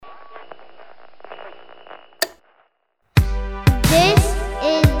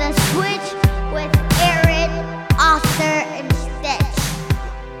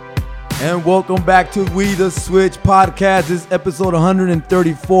and welcome back to We The Switch podcast. This is episode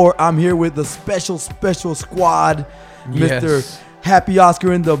 134. I'm here with the special squad, Yes. Mr. Happy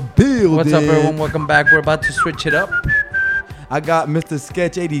Oscar in the building. What's up, everyone? Welcome back. We're about to switch it up. I got Mr.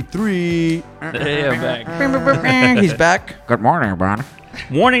 Sketch 83. Hey, I'm back. He's back. Good morning, everybody.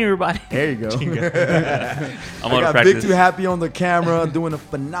 Morning, everybody. There you go. I'm I out got of Big practice. Too Happy on the camera, doing a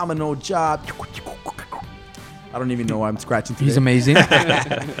phenomenal job. I don't even know why I'm scratching today. He's amazing.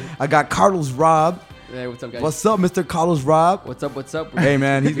 I got Carlos Rob. Hey, what's up, guys? What's up, Mr. Carlos Rob? What's up? Hey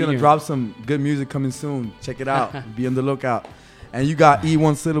man, he's gonna Here. drop some good music coming soon. Check it out. Be on the lookout. And you got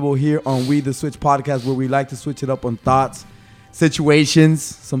E1 Syllable here on We The Switch podcast, where we like to switch it up on thoughts, situations,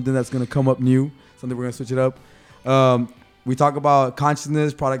 something that's gonna come up new, something we're gonna switch it up. We talk about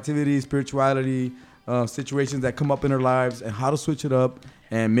consciousness, productivity, spirituality, situations that come up in our lives, and how to switch it up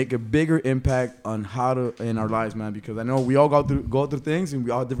and make a bigger impact on how to in our lives, man. Because I know we all go through things, and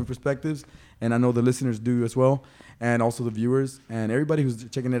we all have different perspectives, and I know the listeners do as well, and also the viewers and everybody who's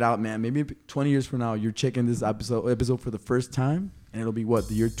checking it out, man. Maybe 20 years from now, you're checking this episode for the first time, and it'll be what,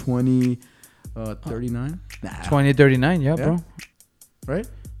 the year 2039? 2039, yeah, bro. Right?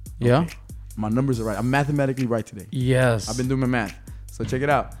 Yeah. Okay. My numbers are right. I'm mathematically right today. Yes. I've been doing my math. So check it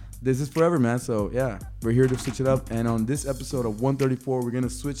out. This is forever, man. So yeah, we're here to switch it up. And on this episode of 134, we're going to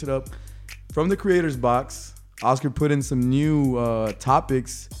switch it up from the creator's box. Oscar put in some new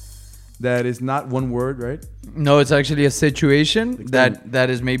topics that is not one word, right? No, it's actually a situation that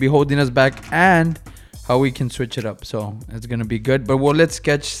is maybe holding us back and how we can switch it up. So it's going to be good. But we'll let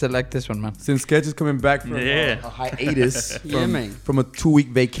Sketch select this one, man. Since Sketch is coming back from Yeah. a hiatus Yeah, man. from a 2-week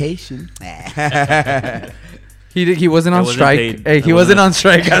vacation. He wasn't I on wasn't strike. paid. Hey, he I wasn't wasn't- on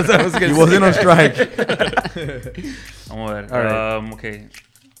strike. As I was He gonna wasn't say. on strike. I'm all right. All right. Okay.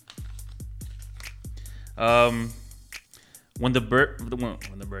 When the bird.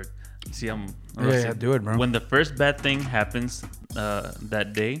 See, I'm Yeah, rusty. do it, bro. When the first bad thing happens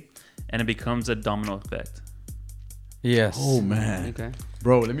that day, and it becomes a domino effect. Yes. Oh, man. Okay.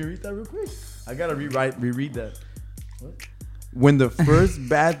 Bro, let me read that real quick. I got to reread that. What? When the first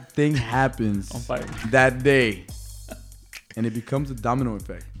bad thing happens On fire. that day, and it becomes a domino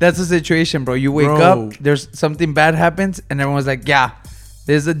effect. That's the situation, bro. You wake Bro. up, there's something bad happens, and everyone's like, yeah,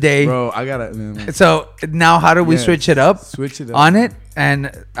 there's a day. Bro, I got to... So now how do we Yes. switch it up? Switch it up. On it,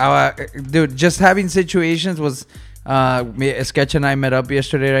 and dude, just having situations was Sketch and I met up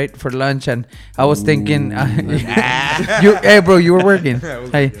yesterday, right, for lunch, and I was thinking hey bro, you were working.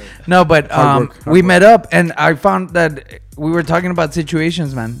 Hey, no, but Hard we work. met up, and I found that we were talking about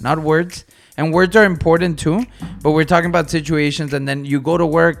situations, man, not words. And words are important too, but we're talking about situations. And then you go to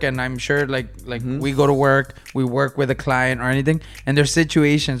work, and I'm sure like we go to work, we work with a client or anything, and there's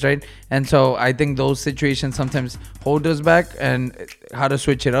situations, right? And so I think those situations sometimes hold us back, and how to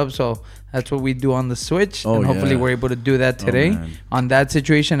switch it up. So that's what we do on the switch, Oh, and hopefully yeah. we're able to do that today man. on that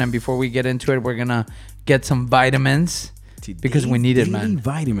situation. And before we get into it, we're gonna get some vitamins. Because we need it, Daily man.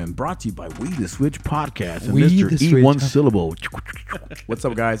 Vitamin brought to you by We The Switch podcast and We Mr. The E1 Switch. Syllable. What's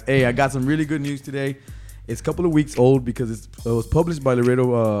up, guys? Hey, I got some really good news today. It's a couple of weeks old because it was published by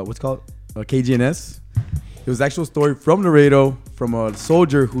Laredo, what's it called? KGNS. It was an actual story from Laredo, from a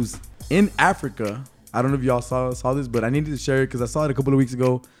soldier who's in Africa. I don't know if y'all saw this, but I needed to share it because I saw it a couple of weeks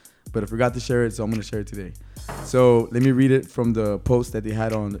ago, but I forgot to share it, so I'm going to share it today. So let me read it from the post that they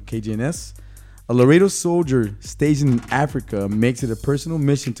had on KGNS. A Laredo soldier stationed in Africa makes it a personal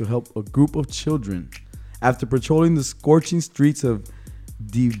mission to help a group of children. After patrolling the scorching streets of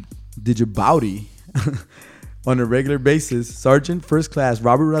Djibouti on a regular basis, Sergeant First Class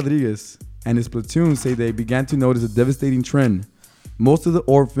Robert Rodriguez and his platoon say they began to notice a devastating trend. Most of the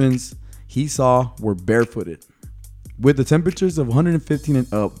orphans he saw were barefooted. With the temperatures of 115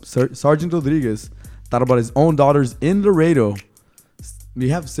 and up, Sergeant Rodriguez thought about his own daughters in Laredo. We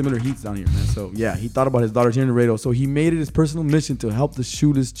have similar heats down here, man. So, yeah, he thought about his daughters here in Laredo. So, he made it his personal mission to help the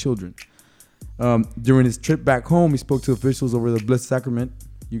shoeless children. During his trip back home, he spoke to officials over the Blessed Sacrament.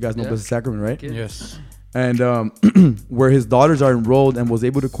 You guys know Yeah. Blessed Sacrament, right? Yes. And where his daughters are enrolled, and was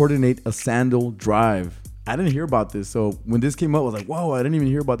able to coordinate a sandal drive. I didn't hear about this. So, when this came up, I was like, whoa, I didn't even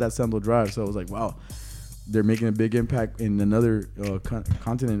hear about that sandal drive. So, I was like, wow, they're making a big impact in another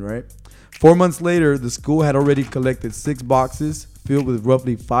continent, right? 4 months later, the school had already collected 6 boxes filled with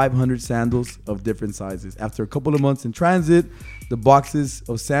roughly 500 sandals of different sizes. After a couple of months in transit, the boxes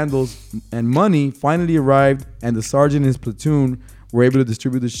of sandals and money finally arrived, and the sergeant and his platoon were able to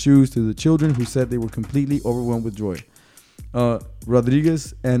distribute the shoes to the children, who said they were completely overwhelmed with joy.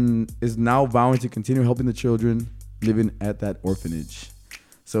 Rodriguez is now vowing to continue helping the children living at that orphanage.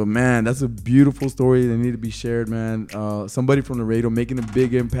 So, man, that's a beautiful story that need to be shared, man. Somebody from Laredo making a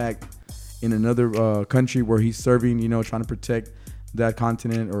big impact in another country where he's serving, you know, trying to protect that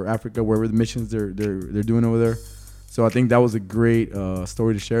continent or Africa, wherever the missions they're doing over there. So I think that was a great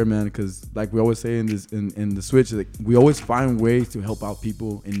story to share, man, because like we always say in the Switch, like, we always find ways to help out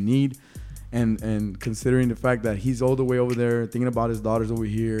people in need. And considering the fact that he's all the way over there, thinking about his daughters over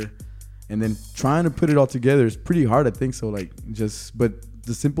here, and then trying to put it all together is pretty hard, I think. So, like, but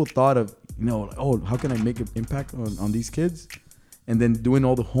the simple thought of, you know, like, oh, how can I make an impact on these kids? And then doing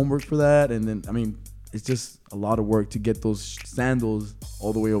all the homework for that. And then, I mean, it's just a lot of work to get those sandals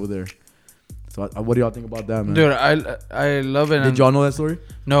all the way over there. So what do y'all think about that, man? Dude, I love it. Did y'all know that story?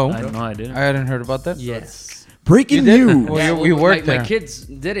 No. I didn't. I hadn't heard about that. Yes. Breaking You did? news. Well, we worked my there. kids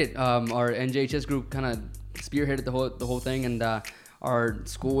did it. Our NJHS group kind of spearheaded the whole thing, and our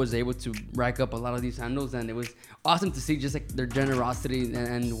school was able to rack up a lot of these sandals, and it was awesome to see just like their generosity.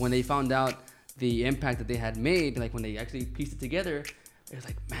 And when they found out the impact that they had made, like when they actually pieced it together, it was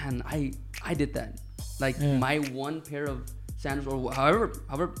like, man, I did that. Like my one pair of sandals, or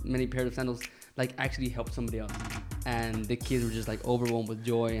however many pairs of sandals, like actually helped somebody else. And the kids were just like overwhelmed with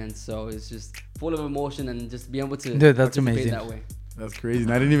joy, and so it's just full of emotion, and just be able to Dude, that's participate amazing. that way. That's crazy.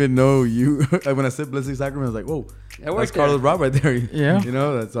 And I didn't even know you. When I said Blessing Sacrament, I was like, whoa, that's worked Carlos there. Rob right there. Yeah. You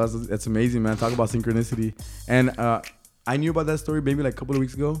know, that's amazing, man. Talk about synchronicity. And I knew about that story maybe like a couple of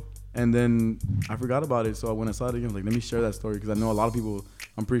weeks ago. And then I forgot about it. So when I saw it again, I was like, let me share that story. Because I know a lot of people,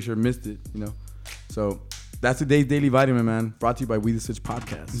 I'm pretty sure, missed it, you know. So that's today's Daily Vitamin, man. Brought to you by We The Switch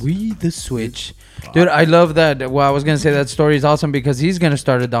Podcast. We The Switch. Dude, I love that. Well, I was going to say that story is awesome because he's going to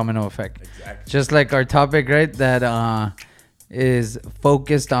start a domino effect. Exactly. Just like our topic, right? That is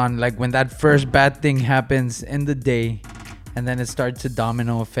focused on like when that first bad thing happens in the day, and then it starts to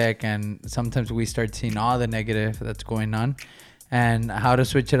domino effect, and sometimes we start seeing all the negative that's going on and how to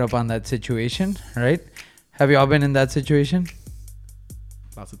switch it up on that situation, right? Have you all been in that situation?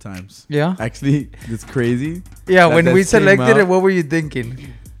 Lots of times. Yeah? Actually, it's crazy. Yeah, that when that we came selected it, out. what were you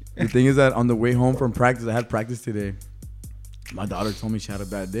thinking? The thing is that on the way home from practice, I had practice today. My daughter told me she had a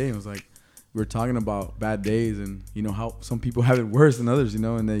bad day. I was like, we were talking about bad days and, you know, how some people have it worse than others, you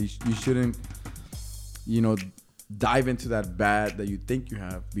know, and that you shouldn't, you know, dive into that bad that you think you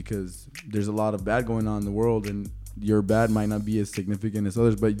have, because there's a lot of bad going on in the world, and your bad might not be as significant as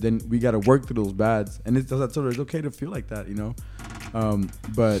others, but then we got to work through those bads. And it's okay to feel like that, you know.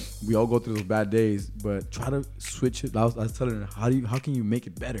 But we all go through those bad days, but try to switch it. I was telling her, how can you make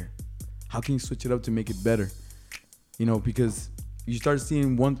it better? How can you switch it up to make it better? You know, because you start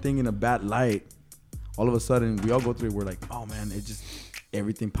seeing one thing in a bad light, all of a sudden we all go through it. We're like, oh man,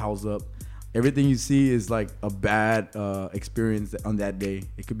 everything piles up. Everything you see is like a bad experience on that day.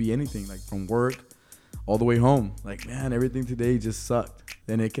 It could be anything, like from work all the way home. Like, man, everything today just sucked.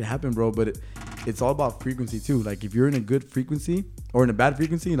 Then it can happen, bro. But it's all about frequency too. Like if you're in a good frequency or in a bad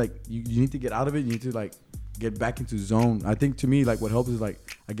frequency, like you need to get out of it. You need to like get back into zone. I think to me, like what helps is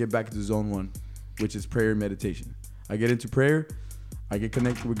like I get back into zone 1, which is prayer and meditation. I get into prayer, I get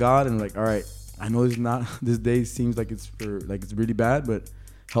connected with God, and like, all right, I know this day seems like it's really bad, but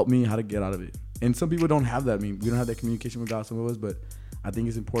help me how to get out of it. And some people don't have that. I mean, we don't have that communication with God, some of us, but I think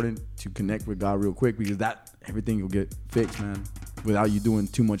it's important to connect with God real quick, because everything will get fixed, man, without you doing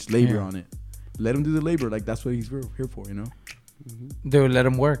too much labor on it. Let him do the labor. Like that's what he's here for, you know? Dude, let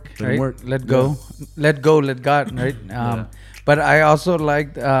him work, Let right? him work. Let go. Let go, let God, right? But I also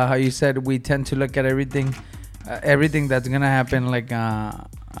liked how you said we tend to look at everything that's going to happen like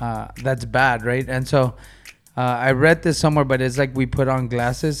that's bad, right? And so I read this somewhere, but it's like we put on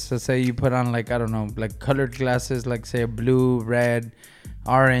glasses. So say you put on like, I don't know, like colored glasses, like say blue, red,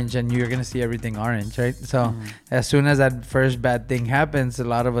 orange, and you're going to see everything orange, right? So as soon as that first bad thing happens, a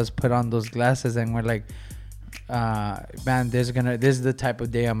lot of us put on those glasses and we're like, man, this is the type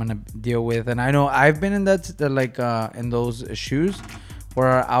of day I'm gonna deal with. And I know I've been in that in those shoes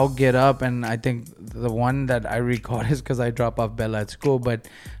where I'll get up, and I think the one that I recall is because I drop off Bella at school. But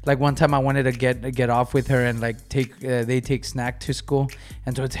like one time I wanted to get off with her and like they take snack to school,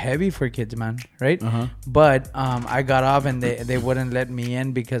 and so it's heavy for kids, man, right? But I got off and they wouldn't let me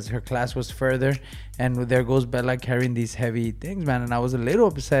in because her class was further, and there goes Bella carrying these heavy things, man. And I was a little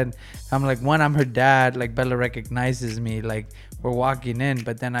upset. I'm like, one, I'm her dad, like Bella recognizes me, like we're walking in,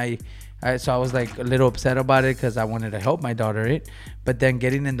 but then so I was like a little upset about it because I wanted to help my daughter, right? But then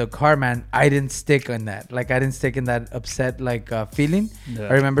getting in the car, man, I didn't stick on that. Like I didn't stick in that upset feeling. Yeah.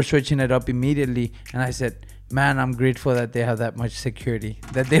 I remember switching it up immediately, and I said, man, I'm grateful that they have that much security,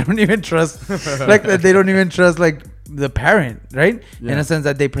 that they don't even trust, like the parent, right? Yeah. In a sense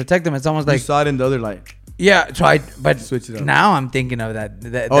that they protect them. It's almost You like, saw it in the other light. yeah. So Switch it up. now I'm thinking of that.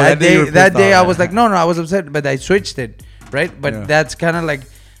 That Oh, that day you were day pissed I off. was like, no, I was upset, but I switched it, right? But Yeah. that's kind of like,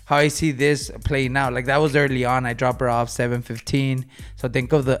 how I see this playing out. Like that was early on. I drop her off 7:15. So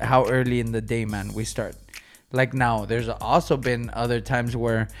think of how early in the day, man, we start. Like now, there's also been other times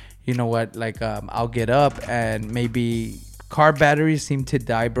where, you know what, like I'll get up and maybe car batteries seem to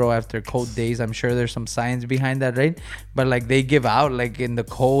die, bro, after cold days. I'm sure there's some science behind that, right? But like they give out like in the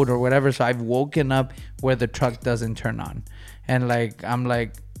cold or whatever. So I've woken up where the truck doesn't turn on. And like, I'm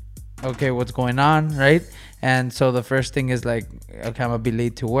like, okay, what's going on, right? And so the first thing is like, okay, I'm gonna be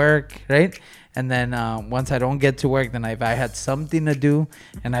late to work, right? And then once I don't get to work, then if I had something to do,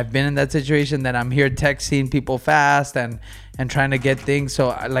 and I've been in that situation, that I'm here texting people fast and trying to get things.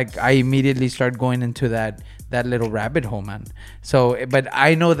 So like I immediately start going into that little rabbit hole, man. So, but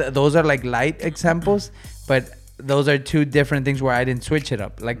I know that those are like light examples, but those are two different things where I didn't switch it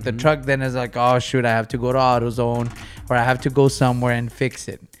up. Like the truck then is like, oh shoot, I have to go to AutoZone or I have to go somewhere and fix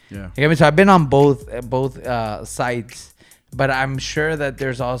it. Yeah. You get me? So I've been on both sides, but I'm sure that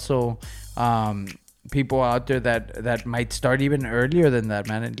there's also people out there that might start even earlier than that,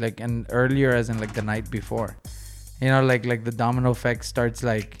 man. Like, and earlier as in like the night before, you know, like the domino effect starts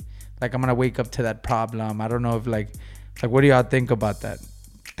like I'm gonna wake up to that problem. I don't know if like what do y'all think about that?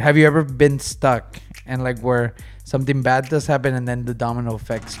 Have you ever been stuck and like where something bad does happen and then the domino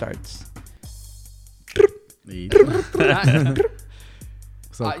effect starts? I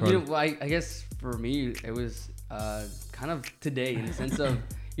guess for me it was kind of today in the sense of,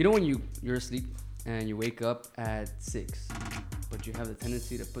 you know, when you're asleep and you wake up at 6, but you have the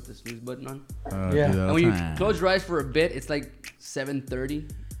tendency to put the snooze button on. Yeah. And when you close your eyes for a bit, it's like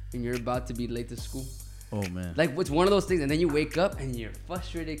 7:30 and you're about to be late to school. Oh man. Like it's one of those things, and then you wake up and you're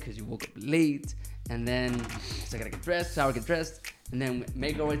frustrated because you woke up late, and then I gotta get dressed, shower, get dressed, and then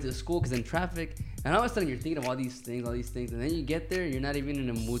make our way to the school because in traffic. And all of a sudden you're thinking of all these things, and then you get there, you're not even in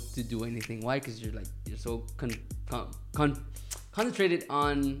a mood to do anything. Why? Because you're so concentrated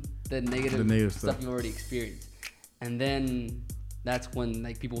on the negative stuff you already experienced. And then that's when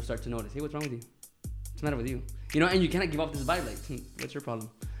like people start to notice, hey, what's wrong with you? What's the matter with you? You know, and you cannot give off this vibe like, what's your problem?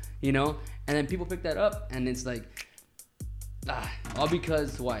 You know, and then people pick that up, and it's like, all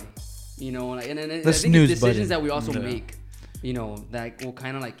because why? You know, and I think it's decisions button that we also make, you know, that will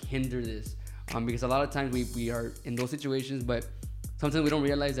kind of like hinder this, because a lot of times we are in those situations, but sometimes we don't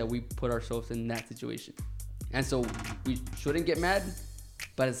realize that we put ourselves in that situation, and so we shouldn't get mad,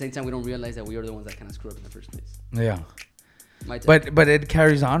 but at the same time we don't realize that we are the ones that kind of screw up in the first place. Yeah, but it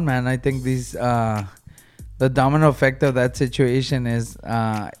carries on, man. I think these the domino effect of that situation is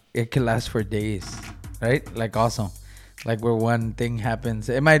it can last for days, right? Like also, like where one thing happens,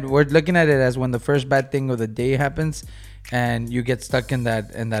 we're looking at it as when the first bad thing of the day happens, and you get stuck in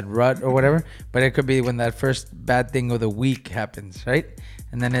that rut or whatever. But it could be when that first bad thing of the week happens, right?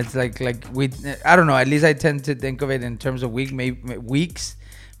 And then it's like I don't know. At least I tend to think of it in terms of weeks,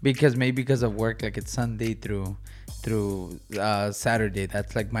 because of work. Like it's Sunday through Saturday.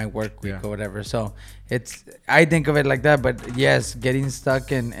 That's like my work week or whatever. So I think of it like that. But yes, getting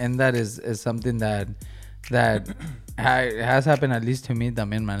stuck in that is something that has happened, at least to me,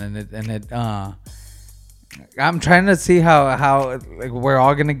 también, man. And it I'm trying to see how like we're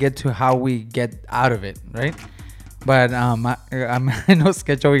all gonna get to how we get out of it, right? But I know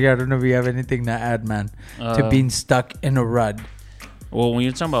Sketch over here. I don't know if you have anything to add, man, to being stuck in a rut. Well, when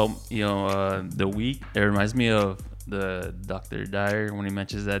you're talking about the week, it reminds me of the Dr. Dyer when he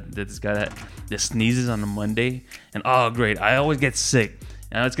mentions that this guy that sneezes on a Monday, and oh great, I always get sick.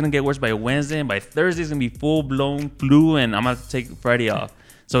 And it's gonna get worse by Wednesday, and by Thursday it's gonna be full blown flu, and I'm gonna have to take Friday off.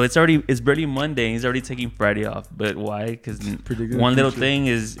 So it's barely Monday, and he's already taking Friday off. But why? Because one little thing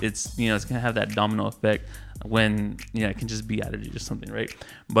is it's gonna have that domino effect when it can just be allergy or something, right?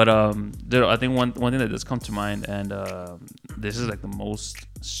 But I think one thing that does come to mind, and this is like the most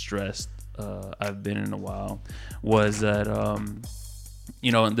stressed I've been in a while, was that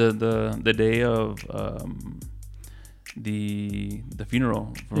the day of the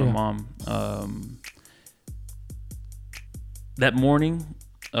funeral for my mom, that morning,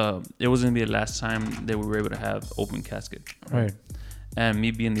 it was gonna be the last time that we were able to have open casket, right? And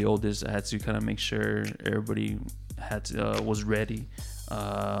me being the oldest, I had to kind of make sure everybody was ready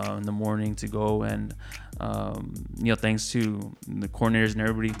in the morning to go, and thanks to the coordinators and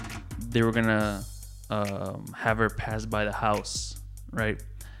everybody, they were gonna have her pass by the house, right?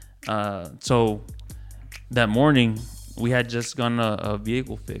 So that morning we had just gotten a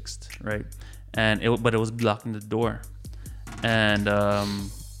vehicle fixed, right? But it was blocking the door, and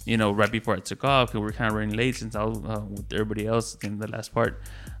right before I took off, because we were kind of running late since I was with everybody else in the last part.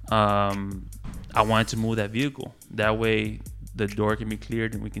 I wanted to move that vehicle. That way the door can be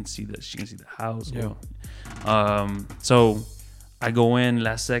cleared and she can see the house. Yeah. So I go in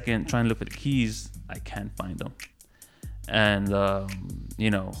last second trying to look for the keys. I can't find them, and you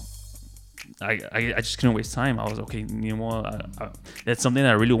know, I just couldn't waste time. I was okay. You know what? That's something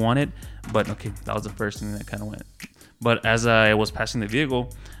that I really wanted, but okay, that was the first thing that kind of went. But as I was passing the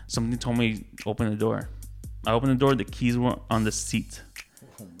vehicle, something told me open the door. I opened the door. The keys were on the seat,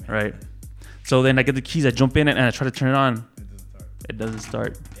 right? So then I get the keys. I jump in and I try to turn it on. It doesn't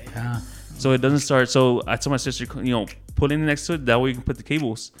start. Yeah. So it doesn't start. So I told my sister, you know, put it next to it. That way you can put the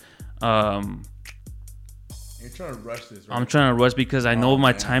cables. You're trying to rush this, right? I'm trying to rush because I know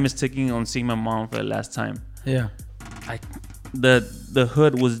my man. time is ticking on seeing my mom for the last time. Yeah. The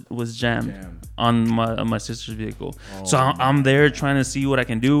hood was jammed on my sister's vehicle. So I'm there trying to see what I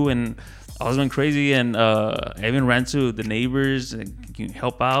can do, and I was going crazy, and I even ran to the neighbors and can you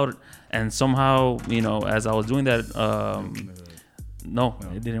help out. And somehow, you know, as I was doing that, no,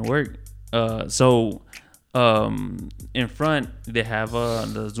 it didn't work. So in front they have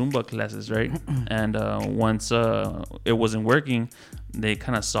the Zumba classes, right? And once it wasn't working, they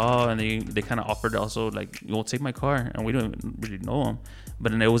kind of saw, and they kind of offered also, like, you'll take my car, and we don't really know them.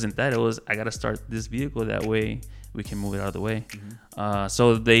 But then it wasn't that. It was, I gotta start this vehicle, that way we can move it out of the way.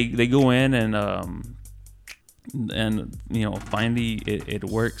 So they go in, and you know, finally it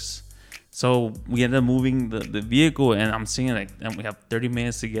works. So we ended up moving the vehicle, and I'm seeing, like, and we have 30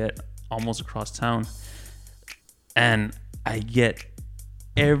 minutes to get almost across town, and I get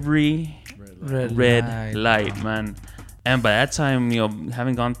every red light, man. And by that time, you know,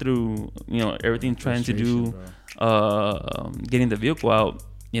 having gone through, you know, everything, trying to do, getting the vehicle out,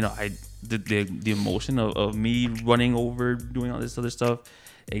 you know, the emotion of me running over, doing all this other stuff,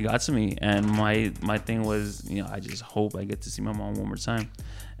 it got to me. And my thing was, you know, I just hope I get to see my mom one more time.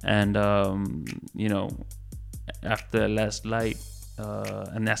 And you know, after the last light,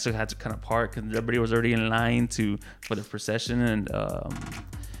 and Nestor had to kind of park, and everybody was already in line for the procession, and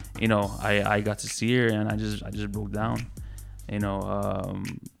you know, I got to see her, and I just broke down. You know,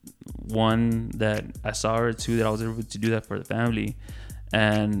 one, that I saw her, two, that I was able to do that for the family.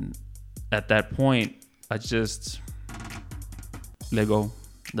 And at that point, I just let go.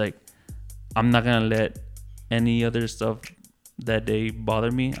 Like, I'm not gonna let any other stuff that day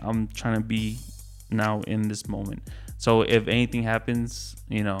bother me. I'm trying to be now in this moment. So if anything happens,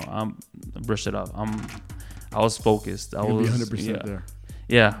 you know, I'm brush it off. I was focused. I was 100% there.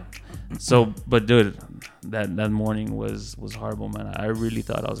 Yeah. So, but dude, that morning was horrible, man. I really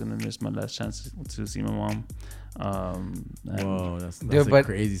thought I was gonna miss my last chance to see my mom. Whoa, that's Dude, a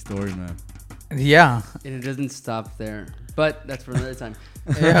crazy story, man. Yeah. And it doesn't stop there. But that's for another time.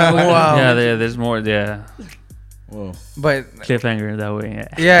 Yeah. Wow. Yeah, there's more. Yeah. Whoa. But Cliffhanger that way.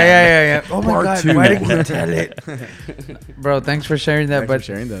 yeah. Oh my Part God, two. why didn't you tell it? Bro, thanks for sharing that. Thanks But for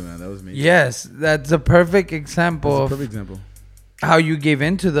sharing that, man. That was amazing. yes, that's a perfect example That's a of perfect example. how you gave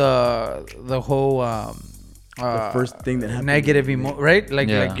into the whole The first thing that happened. negative right? Like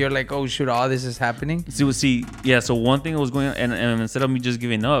Yeah. like you're like, oh shoot, all this is happening. See, yeah. So one thing that was going on, and instead of me just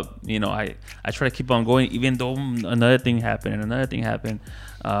giving up, you know, I try to keep on going, even though another thing happened and another thing happened.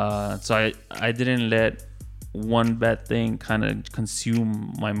 So I didn't let one bad thing kind of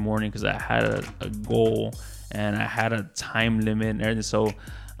consume my morning, because I had a goal and I had a time limit and everything. So,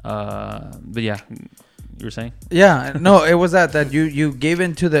 but yeah, you were saying? Yeah, no, it was that you gave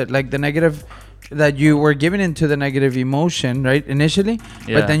into the negative, that you were giving into the negative emotion, right, initially,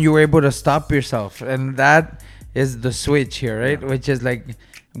 Yeah. but then you were able to stop yourself, and that is the switch here, right? Which is like,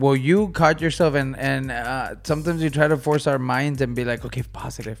 well, you caught yourself, and sometimes we try to force our minds and be like, okay,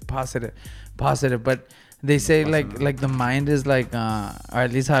 positive, but they say like the mind is like, or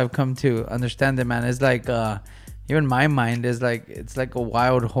at least how I've come to understand it, man, is like, even my mind is like, it's like a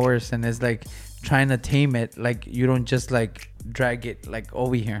wild horse, and it's like trying to tame it. Like, you don't just like drag it like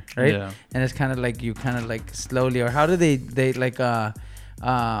over here, right? Yeah. And it's kind of like, you kind of like slowly, or how do they like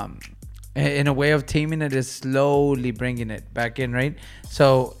in a way of taming it is slowly bringing it back in, right?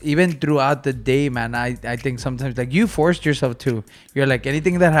 So even throughout the day, man, I think sometimes like you forced yourself to, you're like,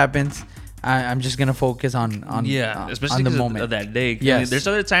 anything that happens, I'm just gonna focus on especially on the 'cause moment of that day. Yes. There's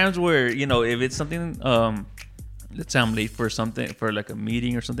other times where, you know, if it's something, let's say I'm late for something, for like a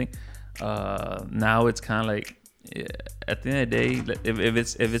meeting or something. Now it's kind of like, at the end of the day,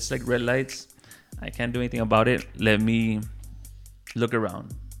 if it's like red lights, I can't do anything about it. Let me look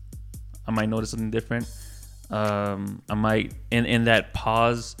around. I might notice something different. I might in that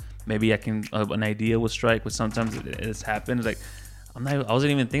pause, maybe I can an idea will strike. But sometimes it's happened. Like, I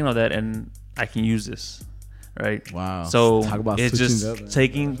wasn't even thinking of that, and I can use this, right? Wow. So Talk about it's switching just it up,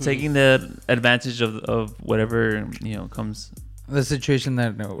 man. taking the advantage of whatever, you know, comes The situation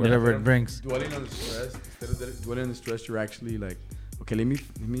that whatever it brings. Dwelling on the stress, instead of dwelling on the stress, you're actually like, okay, let me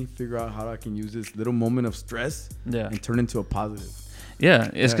figure out how I can use this little moment of stress and turn into a positive.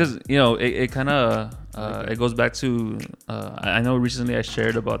 Yeah, it's because it kind of it goes back to I know recently I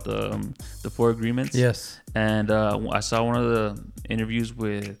shared about the 4 agreements. Yes. And I saw one of the interviews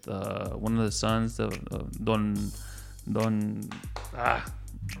with one of the sons of Don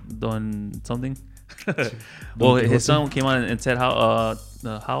something. Well, his son came on and said how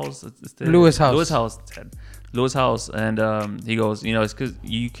the house Lewis House, Lewis House, and he goes, it's because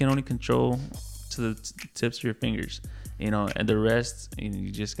you can only control to the tips of your fingers, and the rest,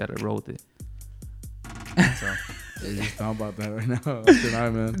 you just gotta roll with it. So. Yeah, just thought about that right now. Tonight,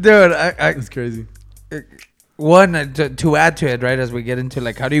 man. Dude, it's crazy. One to add to it, right? As we get into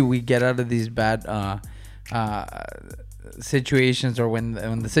like, how do we get out of these bad situations, or when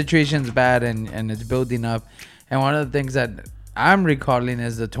the situation's bad and it's building up? And one of the things that I'm recalling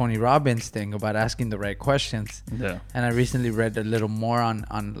is the Tony Robbins thing about asking the right questions. Yeah. And I recently read a little more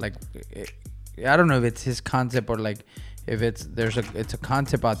on like, I don't know if it's his concept or like if it's a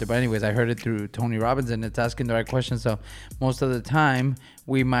concept out there, but anyways, I heard it through Tony Robbins, and it's asking the right questions. So most of the time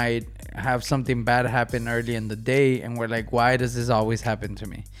we might have something bad happen early in the day, and we're like, why does this always happen to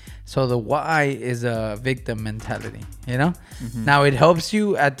me? So the why is a victim mentality, Mm-hmm. Now it helps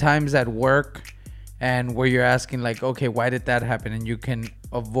you at times at work, and where you're asking like, okay, why did that happen? And you can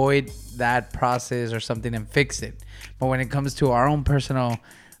avoid that process or something and fix it. But when it comes to our own personal,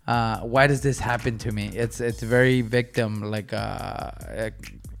 why does this happen to me? It's very victim, like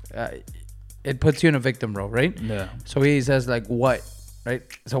it puts you in a victim role, right? Yeah. So he says like, what, right?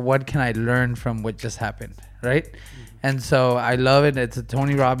 So what can I learn from what just happened, right? Mm-hmm. And so I love it. It's a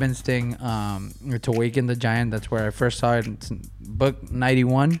Tony Robbins thing. It's Awaken the Giant. That's where I first saw it. It's in book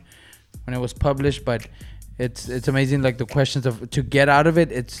 91 when it was published, but it's amazing, like the questions to get out of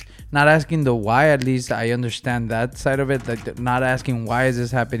it. It's not asking the why. At least I understand that side of it, like not asking why is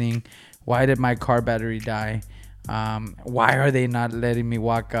this happening, why did my car battery die, why are they not letting me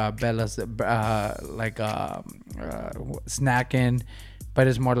walk Bella's snacking, but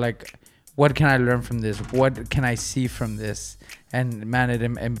it's more like, what can I learn from this, what can I see from this? And man,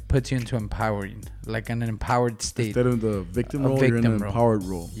 it puts you into empowering, like an empowered state. Instead of the victim role, you're in an empowered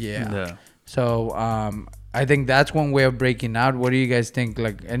role. Yeah. So I think that's one way of breaking out. What do you guys think?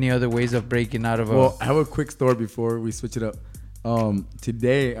 Like any other ways of breaking out of Well, I have a quick story before we switch it up.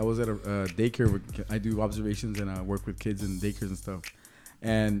 Today I was at a daycare. I do observations and I work with kids in daycares and stuff.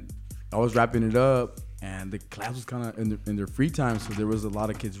 And I was wrapping it up, and the class was kind of in their free time, so there was a lot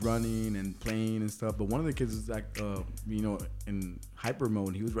of kids running and playing and stuff. But one of the kids was like, in hyper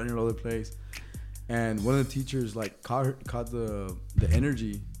mode. He was running all over the place, and one of the teachers like caught the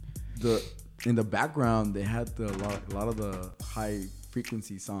energy. In the background, they had a lot of the high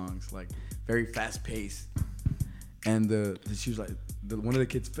frequency songs, like very fast paced. And she was like, one of the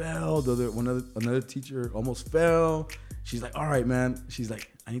kids fell. Another teacher almost fell. She's like, all right, man. She's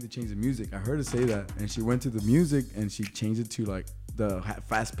like, I need to change the music. I heard her say that, and she went to the music and she changed it to like the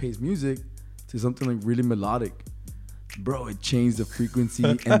fast paced music to something like really melodic. Bro, it changed the frequency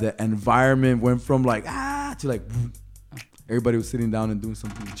and the environment went from like to like everybody was sitting down and doing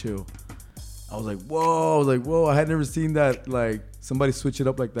something chill. I was like, whoa. I had never seen that, like, somebody switch it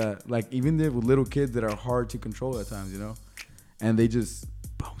up like that. Like, even with little kids that are hard to control at times, And they just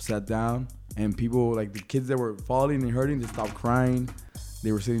sat down. And people, like, the kids that were falling and hurting, they stopped crying.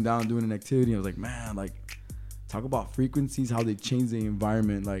 They were sitting down doing an activity. I was like, man, like, talk about frequencies, how they change the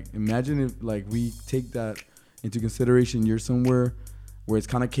environment. Like, imagine if, like, we take that into consideration. You're somewhere where it's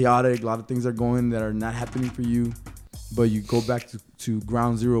kind of chaotic. A lot of things are going that are not happening for you. But you go back to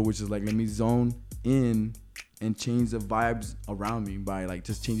ground zero, which is like, let me zone in and change the vibes around me by like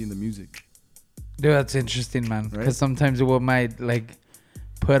just changing the music. Dude, that's interesting, man. Because Right? sometimes we might like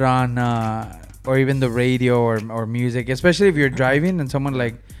put on or even the radio or music, especially if you're driving and someone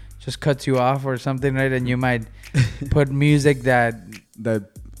like just cuts you off or something, right? And you might put music that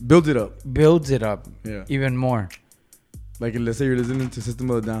builds it up. Yeah. Even more. Like, let's say you're listening to System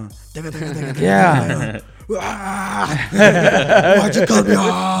of a Down. Yeah. Why'd you cut me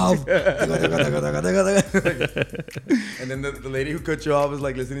off? And then the lady who cut you off is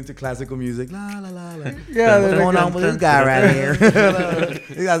like listening to classical music. La la la la. Yeah, What's going on with this guy right here?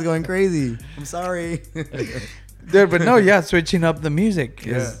 This guy's going crazy. I'm sorry. Dude, but no, yeah, switching up the music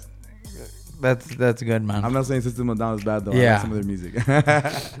is that's good, man. I'm not saying System of a Down is bad though. Yeah. I like some of their music. I'm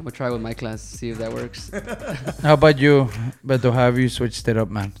gonna try with my class, see if that works. How about you, Beto? How have you switched it up,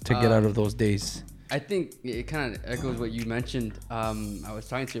 man, to get out of those days? I think it kind of echoes what you mentioned. I was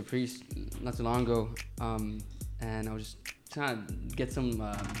talking to a priest not too long ago, and I was just trying to get some,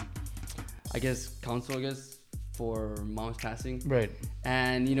 I guess, counsel, for mom's passing. Right.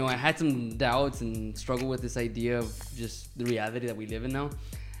 And, I had some doubts and struggle with this idea of just the reality that we live in now.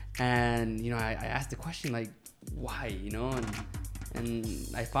 And, I asked the question, like, why, And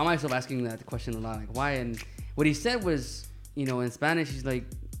I found myself asking that question a lot, like, why? And what he said was, in Spanish, he's like,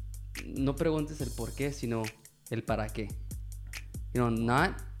 no preguntes el por qué, sino el para qué.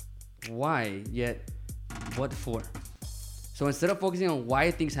 Not why, yet what for. So instead of focusing on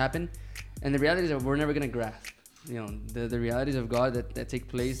why things happen, and the realities that we're never going to grasp, the realities of God that take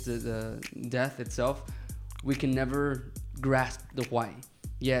place, the death itself, we can never grasp the why.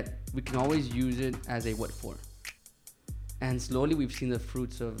 Yet we can always use it as a what for. And slowly we've seen the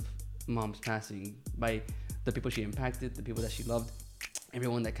fruits of mom's passing by the people she impacted, the people that she loved,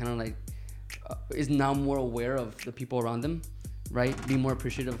 everyone that kind of like is now more aware of the people around them, right? Be more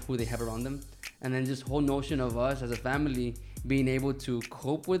appreciative of who they have around them. And then just whole notion of us as a family being able to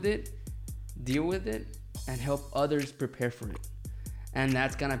cope with it, deal with it, and help others prepare for it. And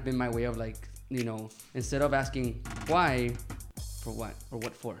that's kind of been my way of like, instead of asking why, for what or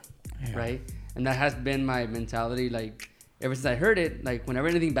what for, right? And that has been my mentality, like ever since I heard it. Like whenever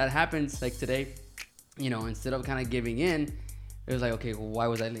anything bad happens, like today, instead of kind of giving in, it was like, okay, well, why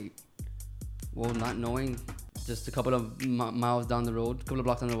was I late? Well, not knowing, just a couple of miles down the road, a couple of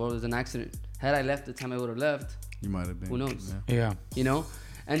blocks down the road, was an accident. Had I left the time I would have left, You might have been. who knows? Yeah.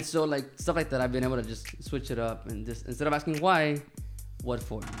 And so like stuff like that, I've been able to just switch it up and just instead of asking why, what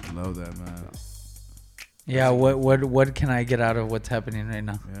for? I love that, man. Yeah. What can I get out of what's happening right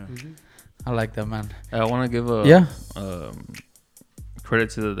now? Yeah. Mm-hmm. I like that, man. I want to give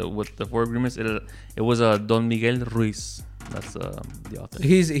credit to with the four agreements. It was Don Miguel Ruiz. That's the author.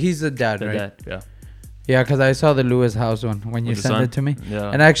 He's the dad, The right? dad, yeah. Yeah, because I saw the Lewis House one when you With the sent son? it to me. Yeah.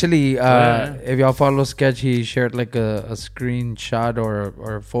 And actually, yeah. if y'all follow Sketch, he shared like a screenshot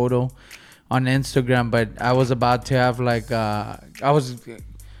or a photo on Instagram. But I was about to have like I was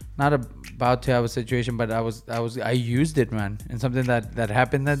not about to have a situation, but I used it, man, and something that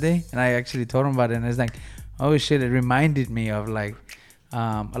happened that day, and I actually told him about it, and it's like, oh shit, it reminded me of like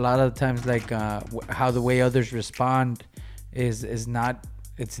a lot of times like how the way others respond is not,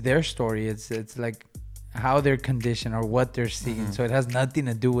 it's their story, it's like how they're conditioned or what they're seeing. So it has nothing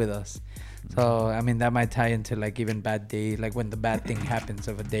to do with us. So I mean that might tie into like even bad day, like when the bad thing happens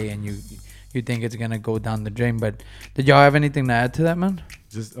of a day and you think it's gonna go down the drain. But did y'all have anything to add to that, man?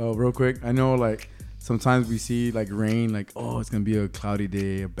 Just real quick, I know like sometimes we see like rain, like it's gonna be a cloudy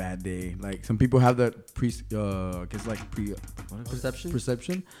day, a bad day. Like some people have that perception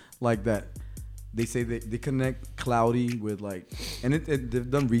like that. They say they connect cloudy with like, and they've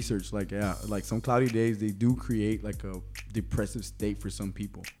done research like like some cloudy days they do create like a depressive state for some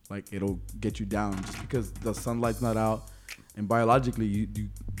people. Like it'll get you down just because the sunlight's not out, and biologically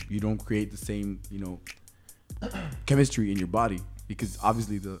you don't create the same chemistry in your body because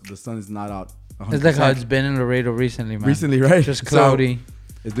obviously the sun is not out 100%. It's like how it's been in Laredo recently, man. Recently, right? Just cloudy. So,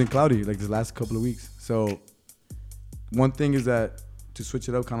 it's been cloudy like the last couple of weeks. So one thing is that to switch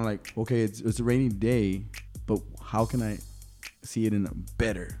it up, kind of like, okay, it's a rainy day, but how can I see it in a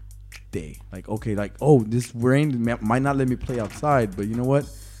better day? Like, okay, like, this rain might not let me play outside, but you know what?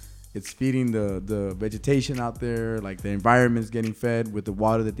 It's feeding the vegetation out there. Like the environment's getting fed with the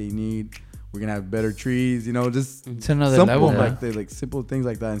water that they need. We're gonna have better trees, just It's another simple, level, like simple things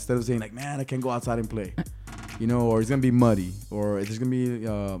like that. Instead of saying like, man, I can't go outside and play, or it's gonna be muddy, or there's gonna be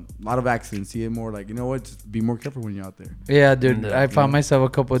a lot of accidents. See it more like, just be more careful when you're out there. Yeah, dude. Yeah. I found myself a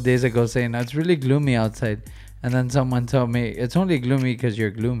couple of days ago saying it's really gloomy outside, and then someone told me it's only gloomy because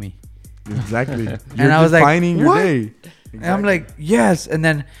you're gloomy. Exactly. And I was like, defining your what? day. And I'm like, yes. And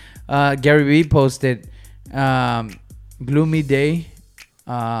then Gary Vee posted gloomy day.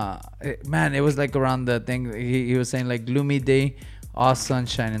 Man, it was like around the thing. He was saying like gloomy day, all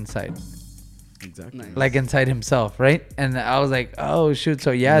sunshine inside. Exactly. Nice. Like inside himself, right? And I was like, oh shoot.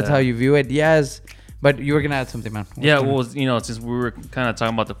 So it's how you view it. Yes. But you were gonna add something, man. Yeah, well, since we were kind of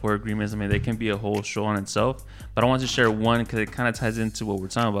talking about the four agreements, I mean, they can be a whole show on itself. But I wanted to share one because it kind of ties into what we're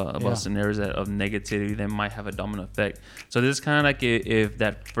talking about scenarios of negativity that might have a domino effect. So this is kind of like if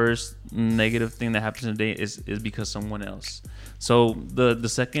that first negative thing that happens today is because someone else. So the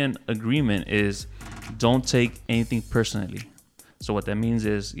second agreement is don't take anything personally. So what that means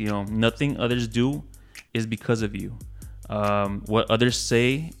is, nothing others do is because of you. What others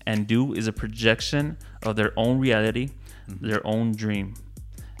say and do is a projection of their own reality, their own dream.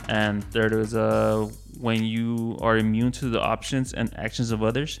 And third is when you are immune to the options and actions of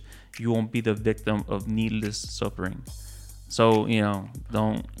others, you won't be the victim of needless suffering. So,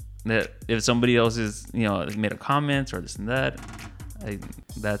 don't that if somebody else is, made a comment or this and that,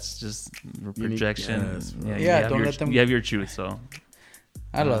 that's just projection. don't let them. You have your truth, so.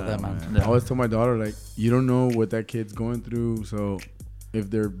 I love that, man. I always tell my daughter, like, you don't know what that kid's going through, so if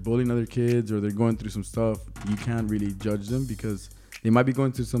they're bullying other kids or they're going through some stuff, you can't really judge them because they might be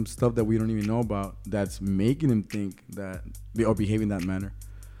going through some stuff that we don't even know about that's making them think that they are behaving that manner.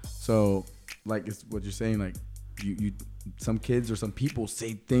 So, like, it's what you're saying, like, you some kids or some people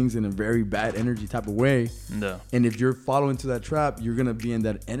say things in a very bad energy type of way. No. And if you're following to that trap, you're going to be in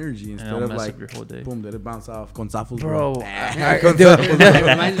that energy instead of like, your whole day. boom, let it bounce off. Consafos, Bro. It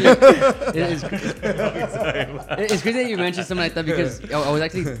reminds me, it's crazy that you mentioned something like that because I was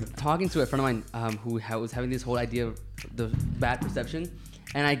actually talking to a friend of mine who was having this whole idea of the bad perception.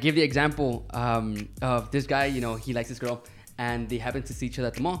 And I give the example of this guy, he likes this girl and they happen to see each other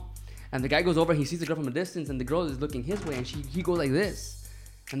at the mall. And the guy goes over, he sees the girl from a distance, and the girl is looking his way, and he goes like this.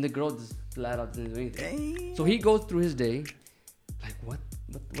 And the girl just flat out doesn't do anything. So he goes through his day, like, what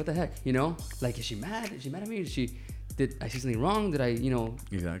the heck, Like, is she mad? Is she mad at me? Did I see something wrong? Did I,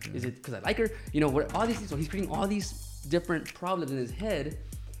 Exactly. Is it because I like her? All these things. So he's creating all these different problems in his head.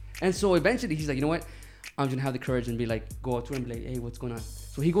 And so eventually he's like, you know what? I'm going to have the courage and be like, go up to her and be like, hey, what's going on?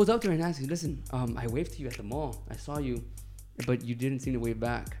 So he goes up to her and asks, listen, I waved to you at the mall. I saw you, but you didn't seem to wave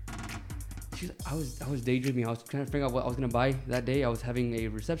back. She's like, I was daydreaming. I was trying to figure out what I was going to buy that day. I was having a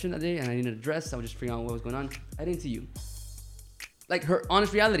reception that day and I needed a dress. I was just figuring out what was going on. I didn't see you. Like, her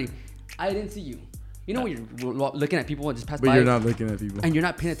honest reality, I didn't see you. When you're looking at people and just pass by. But you're not looking at people. And you're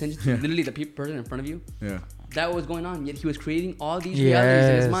not paying attention to literally the person in front of you. Yeah. That was going on. Yet he was creating all these realities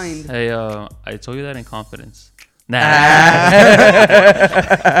in his mind. Hey, I told you that in confidence. Nah.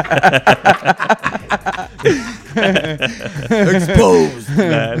 Exposed.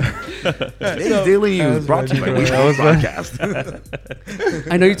 Today's Daily News brought to you by We Podcast.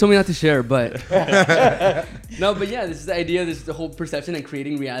 I know you told me not to share, but no, but yeah, this is the idea. This is the whole perception and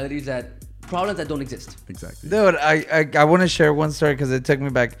creating realities problems that don't exist. Exactly. Dude, I want to share one story because it took me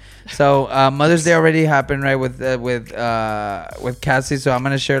back. So Mother's Day already happened, right, with Cassie. So I'm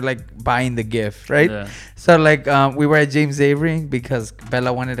gonna share like buying the gift, right? Yeah. So like we were at James Avery because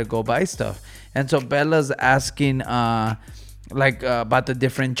Bella wanted to go buy stuff, and so Bella's asking about the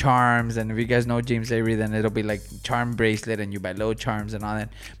different charms, and if you guys know James Avery, then it'll be like charm bracelet, and you buy low charms and all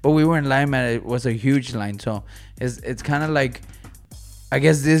that. But we were in line, man. It was a huge line, so it's kind of like. I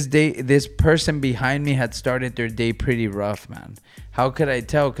guess this person behind me had started their day pretty rough, man. How could I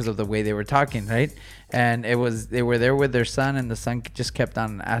tell? Because of the way they were talking, right? And they were there with their son, and the son just kept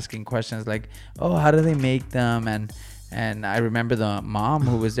on asking questions like, "Oh, how do they make them?" And I remember the mom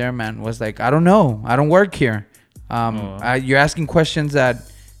who was there, man, was like, "I don't know. I don't work here. You're asking questions that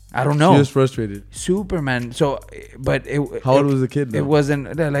I don't know." She was frustrated. Super, man. So, but how old was the kid, though? It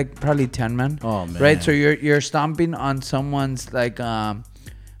wasn't like probably 10, man. Oh man. Right. So you're stomping on someone's like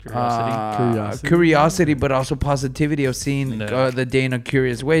curiosity, but also positivity of seeing the day in a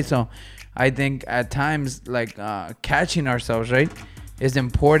curious way. So, I think at times like catching ourselves, right, is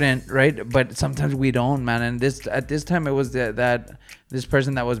important, right? But sometimes we don't, man. And at this time it was that this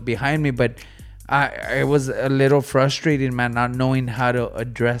person that was behind me, but. I was a little frustrated, man, not knowing how to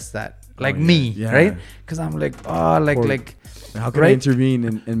address that. Like right? Because I'm like, how can I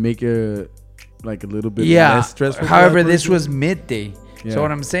intervene and make a little bit less stressful? However, this was midday. Yeah. So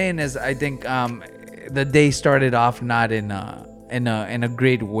what I'm saying is, I think the day started off not in a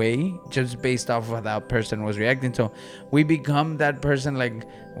great way, just based off of how that person was reacting. So we become that person, like,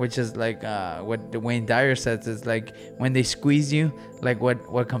 which is like what Wayne Dyer says is like when they squeeze you, like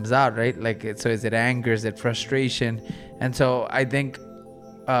what comes out, right? Like so is it anger, is it frustration? And so I think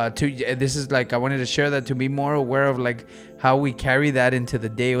this is like I wanted to share that to be more aware of like how we carry that into the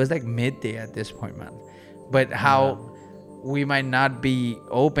day. It was like midday at this point, man, but how we might not be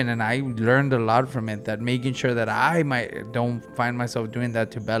open, and I learned a lot from it, that making sure that I don't find myself doing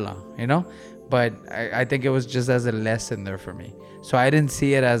that to Bella, but I think it was just as a lesson there for me. So I didn't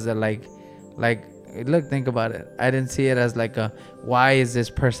see it as a like look, think about it. I didn't see it as like a why is this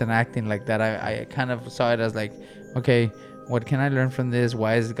person acting like that. I kind of saw it as like, okay, what can I learn from this?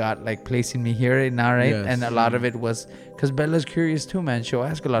 Why is God like placing me here right now, right? Yes. And a lot of it was because Bella's curious too, man. She'll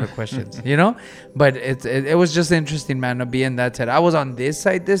ask a lot of questions, But it was just interesting, man, to be in that side. I was on this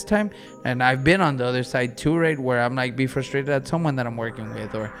side this time, and I've been on the other side too, right? Where I'm like be frustrated at someone that I'm working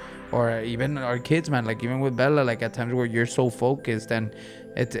with, or even our kids, man. Like even with Bella, like at times where you're so focused, and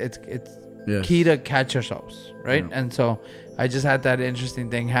it's key to catch ourselves, right? Yeah. And so I just had that interesting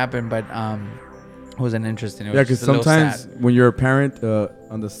thing happen, but it wasn't interesting. It was because sometimes when you're a parent,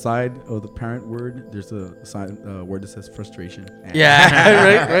 on the side of the parent word, there's a side word that says frustration.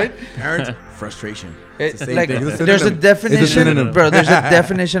 Yeah, right. Parent frustration. It's the same Like thing. It's a there's a synonym. It's a definition, synonym. bro. There's a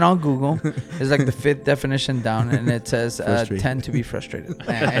definition on Google. It's like the 5th definition down, and it says Frustrated. tend to be frustrated.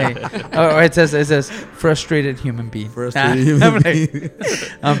 Oh, it says frustrated human being. Frustrated human I'm like, being.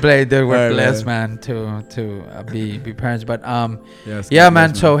 I'm playing. Dude, we're Right, blessed, man, to be parents. But Yes, yeah, God man.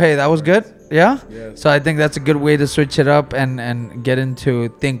 bless, So hey, that was good. Yeah. Yes. So I think that's a good way to switch it up and get into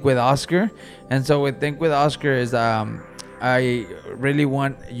Think with Oscar. And so with Think with Oscar is I really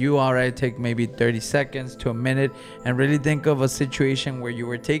want you all right take maybe 30 seconds to a minute and really think of a situation where you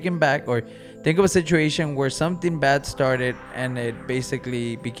were taken back, or think of a situation where something bad started and it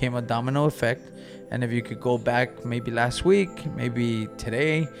basically became a domino effect. And if you could go back maybe last week, maybe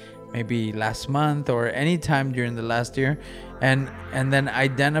today, maybe last month, or any time during the last year, and then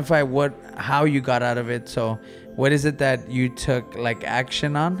identify how you got out of it. So what is it that you took like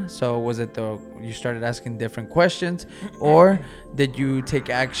action on? So was it you started asking different questions, or did you take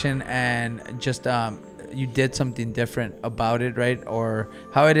action and just you did something different about it, right? Or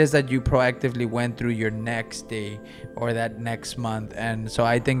how it is that you proactively went through your next day or that next month. And so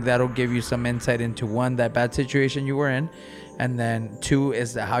I think that'll give you some insight into, one, that bad situation you were in, and then 2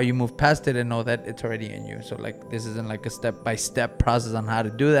 is how you move past it and know that it's already in you. So like this isn't like a step-by-step process on how to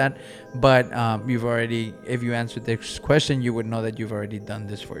do that, but you've already, if you answered this question, you would know that you've already done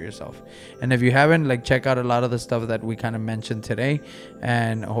this for yourself. And if you haven't, like, check out a lot of the stuff that we kind of mentioned today,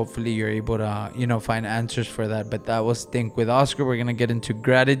 and hopefully you're able to find answers for that. But that was Think with Oscar. We're gonna get into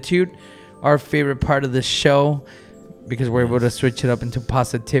gratitude, our favorite part of the show, because we're able to switch it up into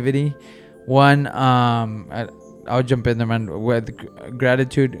positivity. One, I'll jump in there, man. With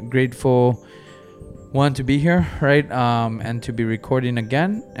gratitude, grateful, one, to be here, right? And to be recording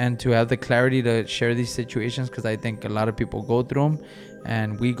again, and to have the clarity to share these situations, because I think a lot of people go through them,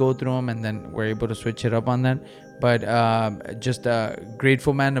 and we go through them, and then we're able to switch it up on that. But just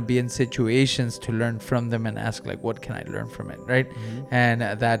grateful, man, to be in situations to learn from them and ask, like, what can I learn from it, right? Mm-hmm. And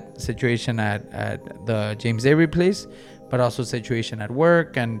that situation at the James Avery place, but also situation at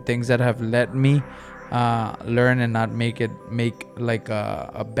work and things that have let me learn and not make like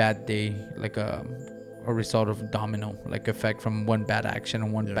a bad day, like a result of domino like effect from one bad action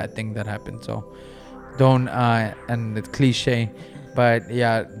and one bad thing that happened. So don't and it's cliche, but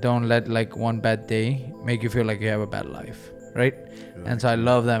yeah, don't let like one bad day make you feel like you have a bad life, right? And so I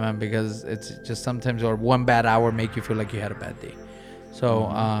love that, man, because it's just sometimes, or one bad hour make you feel like you had a bad day. So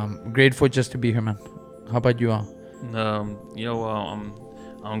grateful just to be here, man. How about you all?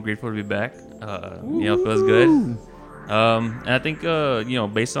 I'm grateful to be back. It feels good. And I think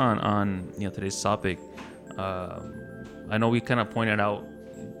based on today's topic, I know we kind of pointed out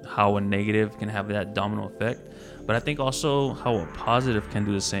how a negative can have that domino effect, but I think also how a positive can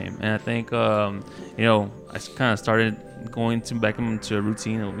do the same. And I think I kind of started going back into a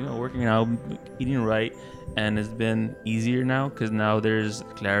routine of working out, eating right, and it's been easier now because now there's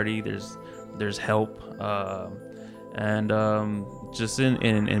clarity, there's help, and just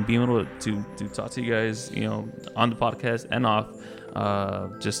in being able to talk to you guys, on the podcast and off,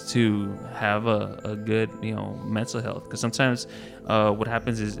 just to have a good, mental health. Because sometimes what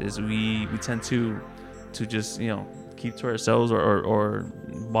happens is we tend to just, keep to ourselves or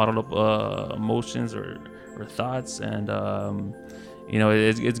bottle up emotions or thoughts. And,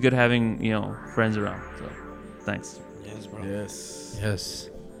 it's good having, friends around. So thanks. Yes, bro. Yes.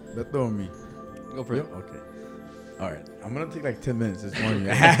 Beto or me? Go for it. Okay. All right. I'm going to take like 10 minutes this morning.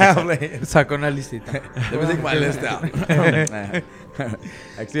 Saco una listita. Let me take my list out.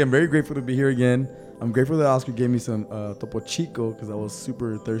 Actually, I'm very grateful to be here again. I'm grateful that Oscar gave me some Topo Chico because I was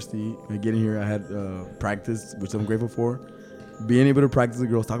super thirsty. Getting here, I had practice, which I'm grateful for. Being able to practice with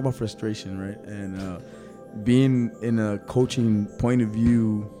girls, talk about frustration, right? And being in a coaching point of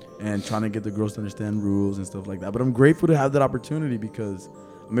view and trying to get the girls to understand rules and stuff like that. But I'm grateful to have that opportunity because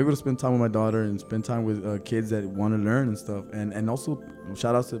I'm able to spend time with my daughter and spend time with kids that want to learn and stuff. And also,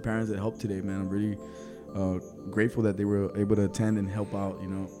 shout outs to the parents that helped today, man. I'm really grateful that they were able to attend and help out,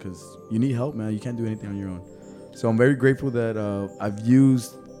 because you need help, man. You can't do anything on your own. So I'm very grateful that I've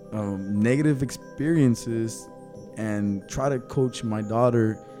used negative experiences and try to coach my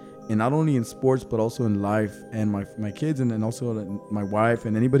daughter, and not only in sports but also in life, and my kids, and then also my wife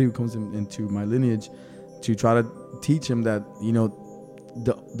and anybody who comes into my lineage, to try to teach him that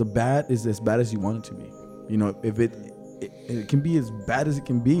the bad is as bad as you want it to be. If it can be as bad as it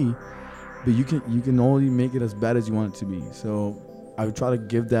can be, but you can only make it as bad as you want it to be. So I would try to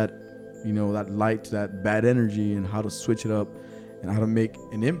give that that light to that bad energy, and how to switch it up, and how to make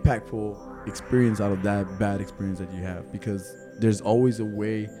an impactful experience out of that bad experience that you have, because there's always a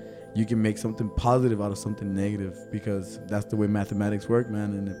way you can make something positive out of something negative, because that's the way mathematics work,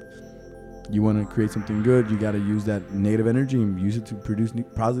 man. And if you want to create something good, you got to use that negative energy and use it to produce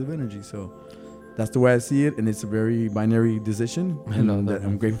positive energy. So that's the way I see it, and it's a very binary decision. And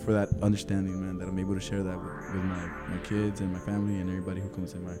I'm grateful for that understanding, man, that I'm able to share that with my kids and my family and everybody who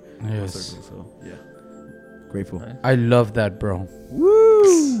comes in my circle. So yeah, grateful. I love that, bro.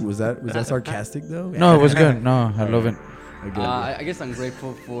 Woo! Was that sarcastic though? No, it was good. No, I love it. I guess I'm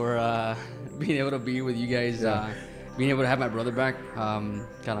grateful for being able to be with you guys, being able to have my brother back. God,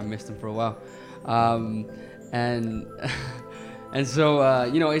 I missed him for a while, and so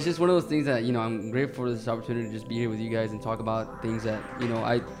it's just one of those things that I'm grateful for this opportunity to just be here with you guys and talk about things that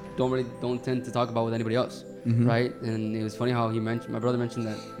I don't tend to talk about with anybody else, right? And it was funny how my brother mentioned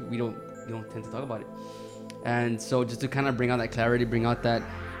that we don't tend to talk about it, and so just to kind of bring out that clarity, bring out that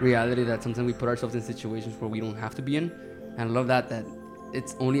reality that sometimes we put ourselves in situations where we don't have to be in. And I love that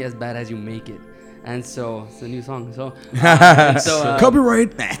it's only as bad as you make it. And so it's a new song. So,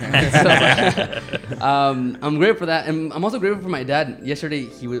 copyright. I'm grateful for that, and I'm also grateful for my dad. Yesterday,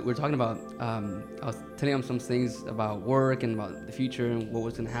 we were talking about. I was telling him some things about work and about the future and what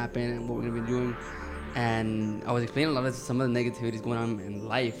was going to happen and what we're going to be doing. And I was explaining a lot of some of the negativities going on in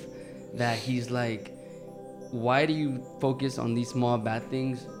life. That he's like, why do you focus on these small bad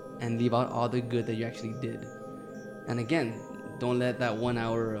things and leave out all the good that you actually did? And again, don't let that 1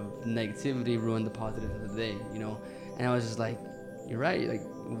 hour of negativity ruin the positive of the day, And I was just like, you're right. Like,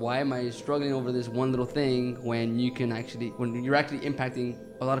 why am I struggling over this one little thing when you're actually impacting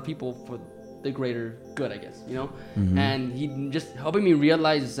a lot of people for the greater good, I guess, And he just helping me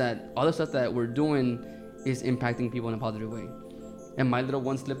realize that all the stuff that we're doing is impacting people in a positive way. And my little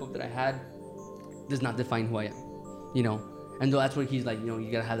one slip up that I had does not define who I am, And that's where he's like,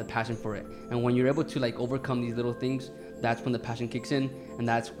 you gotta have the passion for it. And when you're able to like overcome these little things, that's when the passion kicks in, and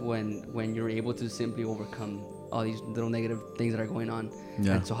that's when you're able to simply overcome all these little negative things that are going on.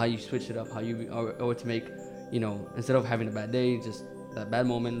 Yeah. And so how you switch it up, how you are to make, instead of having a bad day, just that bad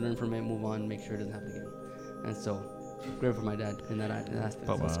moment, learn from it, move on, make sure it doesn't happen again. And so grateful for my dad in that aspect.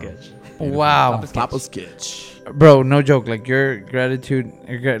 Papa Sketch. Wow. Papa Sketch. Bro, no joke. Like your gratitude,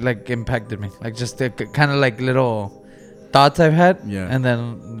 like impacted me. Like just the kind of like little thoughts I've had, and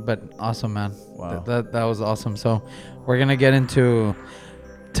then but awesome, man. Wow, that was awesome. So we're gonna get into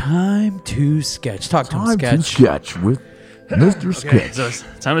time to sketch. Talk to him, sketch. Time to sketch with Mr. Sketch. So it's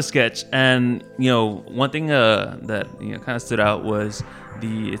time to sketch, and one thing that kind of stood out was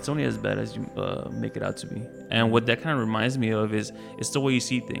it's only as bad as you make it out to be. And what that kind of reminds me of is it's the way you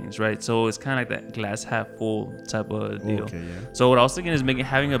see things, right? So it's kind of like that glass half full type of deal. Okay, yeah. So what I was thinking is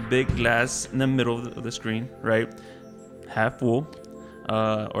having a big glass in the middle of the screen, right? Half full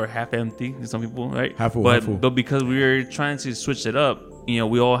or half empty, some people, right? Half full, but because we were trying to switch it up,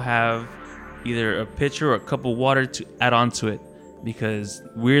 we all have either a pitcher or a cup of water to add on to it, because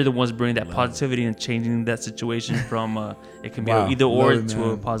we're the ones bringing that positivity and changing that situation from it can be either or to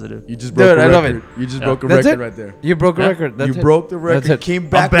a positive. You just broke a record. I love it. You just broke a record right there. You broke a record. You broke the record. Came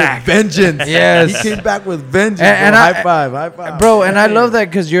back with vengeance. Yes. He came back with vengeance. And high five. Bro, and I love that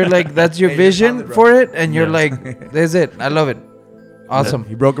because you're like, that's your vision for it. And you're like, that's it. I love it. Awesome.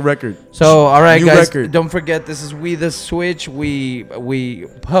 He broke a record. So, all right, guys, don't forget, this is We The Switch. We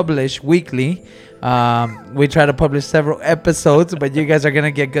publish weekly. We try to publish several episodes, but you guys are going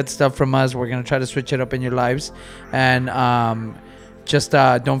to get good stuff from us. We're going to try to switch it up in your lives. And just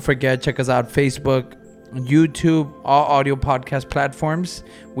don't forget, check us out, Facebook, YouTube, all audio podcast platforms.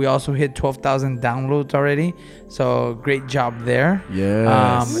 We also hit 12,000 downloads already. So great job there.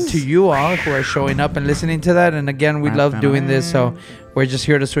 Yes. To you all who are showing up and listening to that. And again, we love doing this. So we're just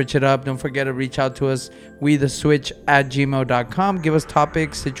here to switch it up. Don't forget to reach out to us, wetheswitch@gmail.com. Give us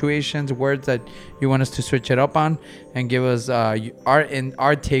topics, situations, words that you want us to switch it up on, and give us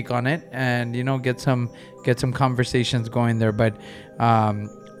our take on it, and get some conversations going there. But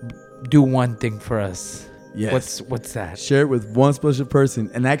do one thing for us. Yes. What's that? Share it with one special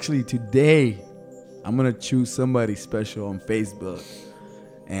person. And actually today, I'm going to choose somebody special on Facebook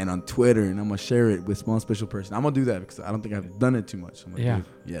and on Twitter, and I'm going to share it with one special person. I'm going to do that because I don't think I've done it too much.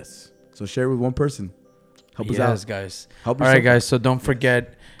 Yes. So share it with one person. Help us out. Yes, guys. All right, guys. So don't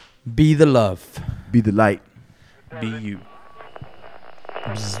forget, be the love. Be the light. Be you. Do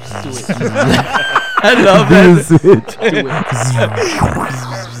it. I love that. Do it.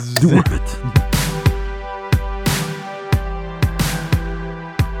 Do it.